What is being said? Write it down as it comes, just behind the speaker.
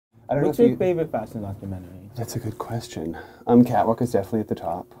I don't know What's if your favorite fashion documentary? That's a good question. Catwalk is definitely at the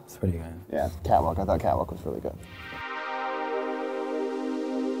top. It's pretty good. Yeah, Catwalk. I thought Catwalk was really good.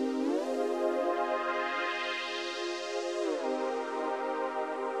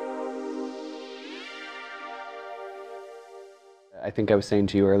 I think I was saying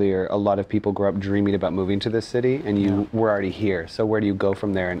to you earlier, a lot of people grow up dreaming about moving to this city, and you were already here. So where do you go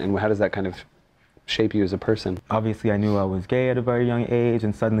from there, and how does that kind of shape you as a person? Obviously, I knew I was gay at a very young age,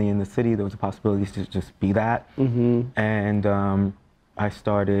 and suddenly in the city there was a possibility to just be that. And I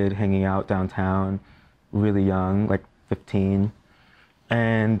started hanging out downtown really young, like 15,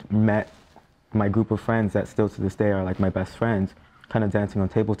 and met my group of friends that still to this day are like my best friends, kind of dancing on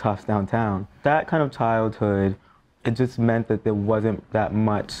tabletops downtown. That kind of childhood, it just meant that there wasn't that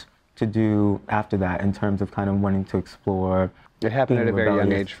much to do after that in terms of kind of wanting to explore. It happened at a very rebellious.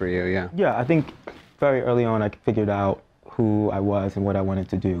 young age for you, yeah. Yeah, I think very early on I figured out who I was and what I wanted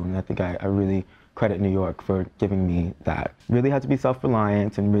to do, and I think I really credit New York for giving me that. Really had to be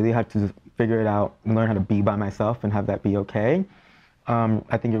self-reliant and really had to figure it out and learn how to be by myself and have that be okay.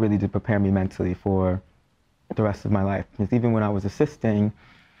 I think it really did prepare me mentally for the rest of my life. Because even when I was assisting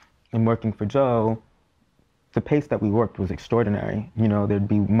and working for Joe, the pace that we worked was extraordinary. You know, there'd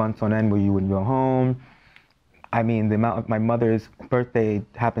be months on end where you wouldn't go home. I mean, the amount of my mother's birthday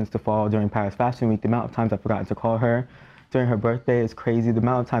happens to fall during Paris Fashion Week. The amount of times I've forgotten to call her during her birthday is crazy. The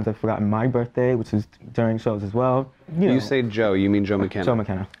amount of times I've forgotten my birthday, which is during shows as well. You say Joe, you mean Joe McKenna? Joe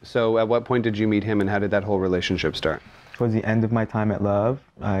McKenna. So at what point did you meet him, and how did that whole relationship start? Towards the end of my time at Love,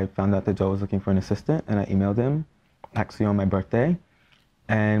 I found out that Joe was looking for an assistant, and I emailed him, actually on my birthday.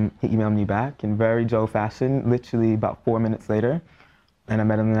 And he emailed me back in very Joe fashion, literally about 4 minutes later. And I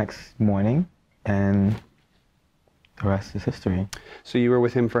met him the next morning, and the rest is history. So you were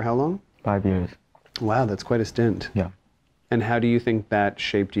with him for how long? 5 years. Wow, that's quite a stint. Yeah. And how do you think that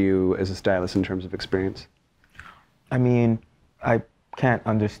shaped you as a stylist in terms of experience? I mean, I can't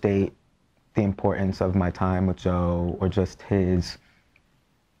understate the importance of my time with Joe, or just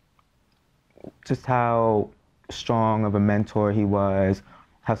how strong of a mentor he was,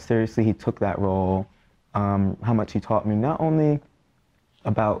 how seriously he took that role, how much he taught me not only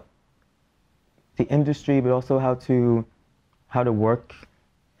about the industry, but also how to work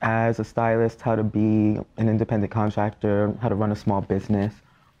as a stylist, how to be an independent contractor, how to run a small business,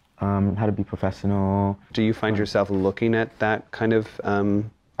 how to be professional. Do you find yourself looking at that kind of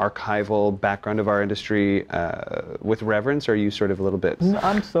archival background of our industry with reverence, or are you sort of a little bit?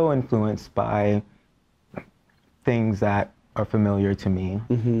 I'm so influenced by things that are familiar to me,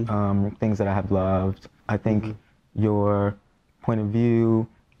 things that I have loved. I think your point of view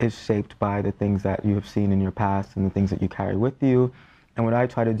is shaped by the things that you have seen in your past and the things that you carry with you. And what I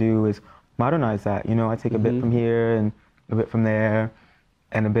try to do is modernize that. You know, I take a bit from here and a bit from there,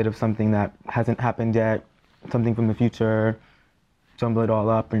 and a bit of something that hasn't happened yet, something from the future, jumble it all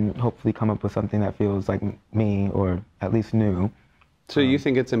up and hopefully come up with something that feels like me, or at least new. So you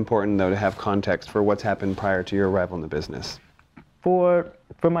think it's important, though, to have context for what's happened prior to your arrival in the business? For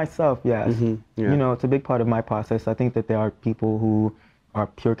myself, yes. Yeah. You know, it's a big part of my process. I think that there are people who are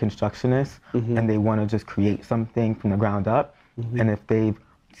pure constructionists, and they want to just create something from the ground up. And if they've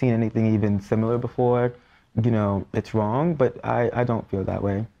seen anything even similar before, you know, it's wrong. But I don't feel that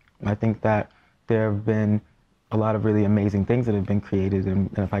way. I think that there have been a lot of really amazing things that have been created, and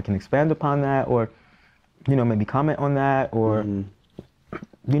if I can expand upon that, or, you know, maybe comment on that, or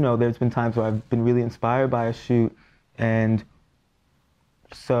you know, there's been times where I've been really inspired by a shoot, and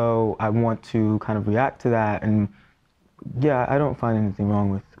so I want to kind of react to that. And yeah, I don't find anything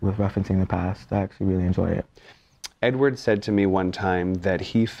wrong with referencing the past. I actually really enjoy it. Edward said to me one time that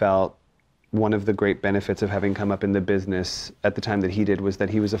he felt one of the great benefits of having come up in the business at the time that he did was that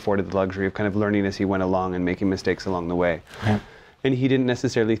he was afforded the luxury of kind of learning as he went along and making mistakes along the way. Yeah. And he didn't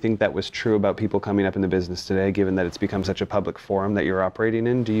necessarily think that was true about people coming up in the business today, given that it's become such a public forum that you're operating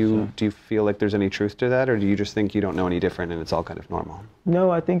in. Do you feel like there's any truth to that, or do you just think you don't know any different and it's all kind of normal?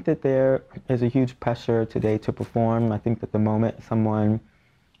 No, I think that there is a huge pressure today to perform. I think that the moment someone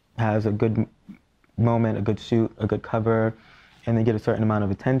has a good moment, a good shoot, a good cover, and they get a certain amount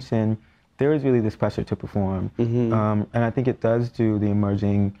of attention, there is really this pressure to perform. And I think it does do the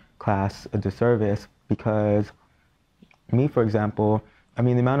emerging class a disservice, because me, for example, I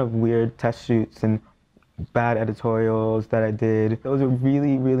mean, the amount of weird test shoots and bad editorials that I did, those are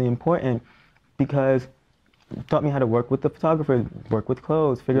really, really important, because it taught me how to work with the photographer, work with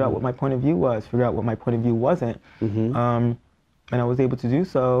clothes, figure out what my point of view was, figure out what my point of view wasn't. And I was able to do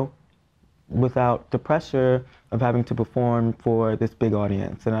so without the pressure of having to perform for this big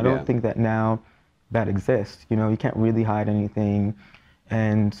audience. And I don't think that now that exists. You know, you can't really hide anything.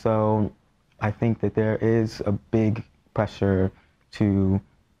 And so I think that there is a big pressure to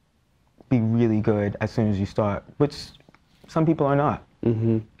be really good as soon as you start, which some people are not.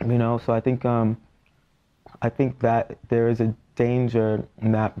 You know, so I think that there is a danger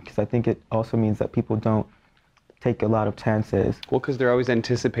in that, because I think it also means that people don't take a lot of chances. Well, because they're always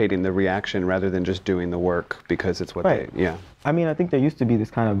anticipating the reaction rather than just doing the work because it's what Right. they, yeah. I mean, I think there used to be this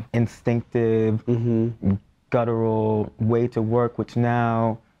kind of instinctive, guttural way to work, which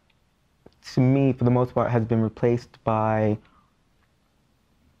now, to me, for the most part, has been replaced by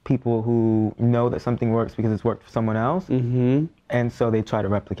people who know that something works because it's worked for someone else, and so they try to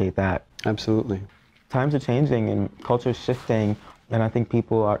replicate that. Absolutely. Times are changing and culture is shifting, and I think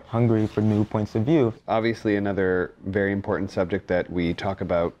people are hungry for new points of view. Obviously, another very important subject that we talk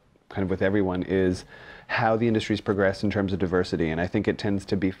about kind of with everyone is how the industry's progressed in terms of diversity, and I think it tends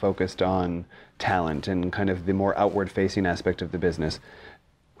to be focused on talent and kind of the more outward-facing aspect of the business.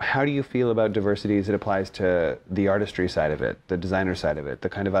 How do you feel about diversity as it applies to the artistry side of it, the designer side of it, the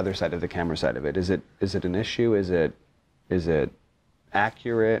kind of other side of the camera side of it? Is it an issue? Is it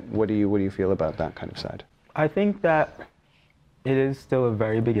accurate? What do you feel about that kind of side? I think that it is still a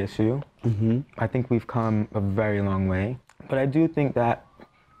very big issue. I think we've come a very long way. But I do think that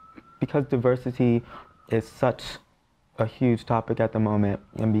because diversity is such a huge topic at the moment,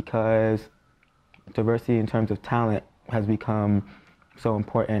 and because diversity in terms of talent has become so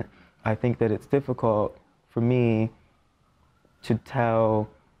important, I think that it's difficult for me to tell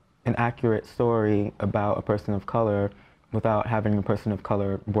an accurate story about a person of color without having a person of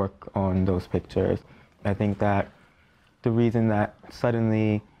color work on those pictures. I think that the reason that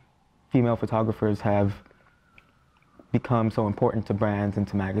suddenly female photographers have become so important to brands and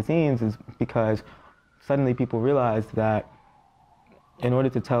to magazines is because suddenly people realize that in order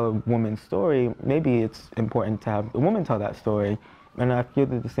to tell a woman's story, maybe it's important to have a woman tell that story. And I feel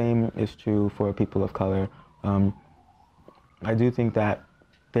that the same is true for people of color. I do think that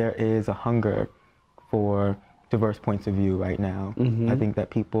there is a hunger for diverse points of view right now. I think that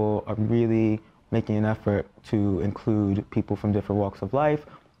people are really making an effort to include people from different walks of life,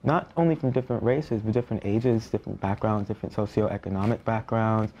 not only from different races, but different ages, different backgrounds, different socioeconomic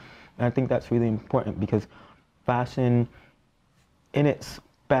backgrounds. And I think that's really important because fashion, in its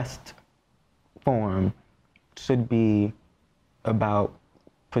best form, should be about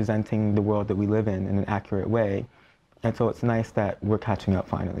presenting the world that we live in an accurate way. And so it's nice that we're catching up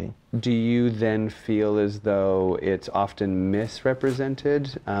finally. Do you then feel as though it's often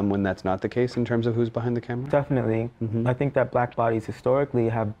misrepresented when that's not the case in terms of who's behind the camera? Definitely. I think that black bodies historically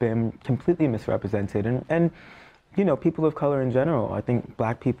have been completely misrepresented. And you know, people of color in general, I think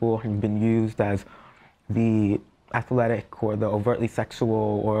black people have been used as the athletic or the overtly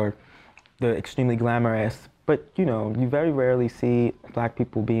sexual or the extremely glamorous. But you know, you very rarely see black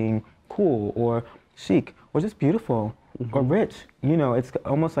people being cool or chic or just beautiful or rich. You know, it's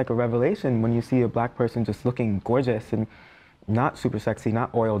almost like a revelation when you see a black person just looking gorgeous and not super sexy,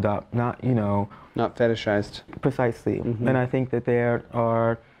 not oiled up, not, you know. Not fetishized. Precisely. And I think that there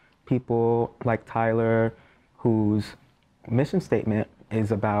are people like Tyler whose mission statement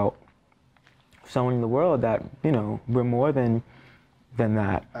is about showing the world that, you know, we're more than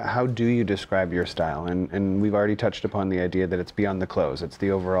that. How do you describe your style? And we've already touched upon the idea that it's beyond the clothes. It's the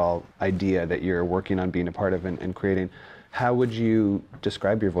overall idea that you're working on being a part of and creating. How would you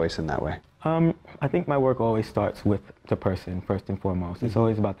describe your voice in that way? I think my work always starts with the person, first and foremost. It's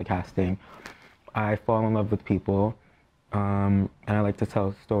always about the casting. I fall in love with people, and I like to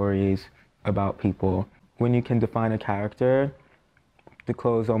tell stories about people. When you can define a character, the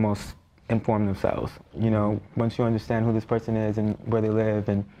clothes almost inform themselves. You know, once you understand who this person is and where they live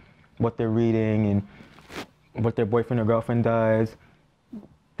and what they're reading and what their boyfriend or girlfriend does,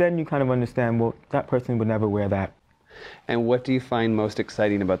 then you kind of understand, well, that person would never wear that. And what do you find most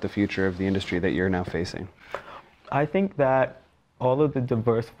exciting about the future of the industry that you're now facing? I think that all of the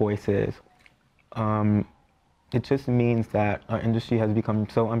diverse voices, it just means that our industry has become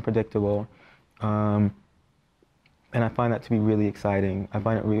so unpredictable. And I find that to be really exciting. I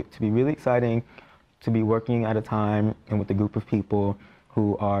find it to be really exciting to be working at a time and with a group of people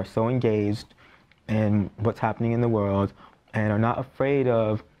who are so engaged in what's happening in the world and are not afraid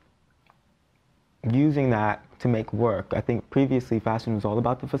of using that to make work. I think previously fashion was all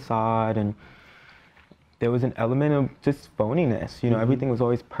about the facade and there was an element of just phoniness. You know, everything was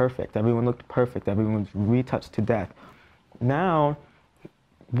always perfect. Everyone looked perfect. Everyone was retouched to death. Now,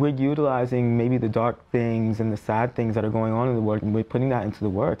 we're utilizing maybe the dark things and the sad things that are going on in the work, and we're putting that into the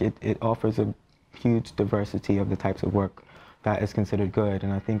work. It offers a huge diversity of the types of work that is considered good,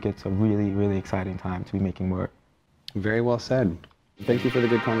 and I think it's a really, really exciting time to be making work. Very well said. Thank you for the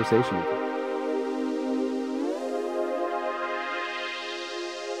good conversation.